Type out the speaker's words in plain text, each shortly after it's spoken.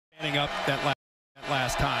staying up that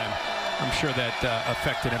last time. I'm sure that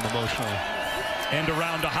affected him emotionally. End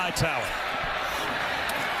around to Hightower.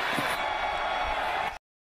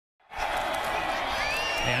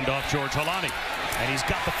 Hand off George Holani. And he's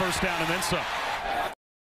got the first down and then some.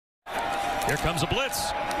 Here comes a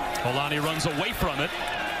blitz. Holani runs away from it.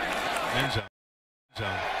 End zone.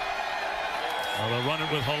 Well, they'll run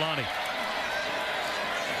it with Holani.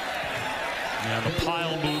 And the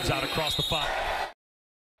pile moves out across the 5.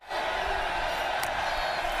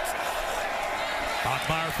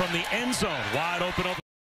 Bachmeier from the end zone. Wide open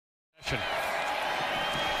possession.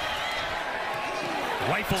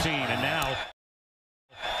 Rifle scene, and now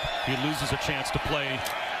he loses a chance to play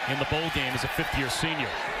in the bowl game as a fifth-year senior.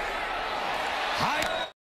 High.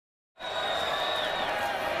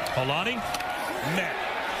 Holani met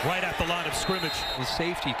right at the line of scrimmage. The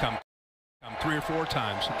safety come 3 or 4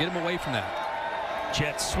 times. So get him away from that.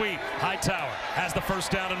 Jet sweep. Hightower has the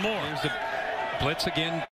first down and more. Here's the blitz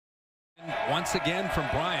again. Once again from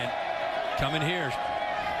Bryant. Coming here.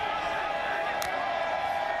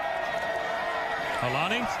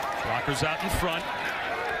 Holani, blockers out in front.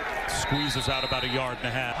 Squeezes out about 1.5 yards.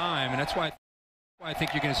 And that's why I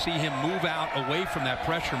think you're going to see him move out away from that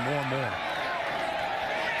pressure more and more.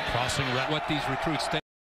 Crossing route. What these recruits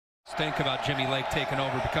think about Jimmy Lake taking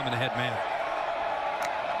over, becoming the head man.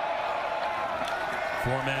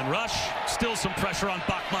 4-man rush. Still some pressure on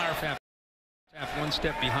Bachmeier. Tap 1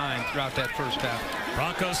 step behind throughout that first half.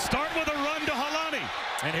 Broncos start with a run to Holani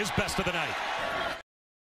and his best of the night.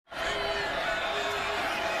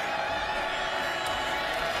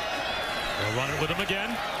 They'll run it with him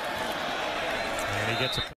again. And he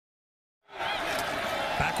gets a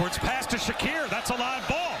backwards pass to Shakir. That's a live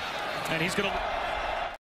ball. And he's going to...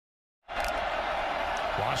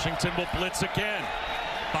 Washington will blitz again.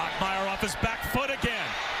 Bachmeier off his back foot again.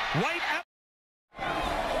 Right at...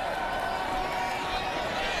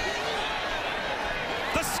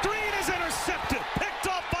 The screen is intercepted. Picked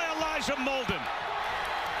off by Elijah Molden.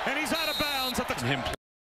 And he's out of bounds at the... Him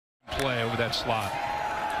play over that slot.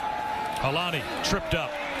 Holani tripped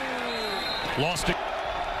up. Lost it.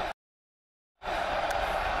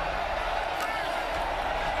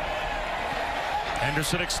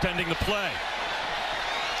 Henderson extending the play.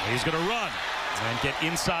 He's going to run and get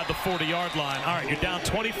inside the 40-yard line. All right, you're down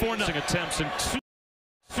 24-0 attempts in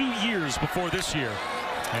two years before this year.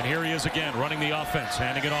 And here he is again, running the offense,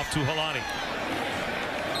 handing it off to Holani.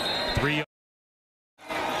 3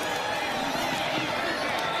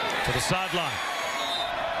 to the sideline.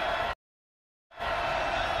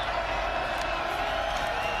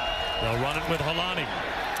 They'll run it with Holani,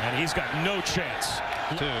 and he's got no chance.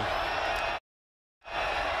 2.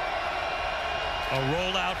 A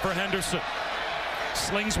rollout for Henderson.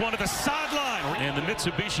 Slings one to the sideline in the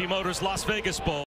Mitsubishi Motors Las Vegas Bowl.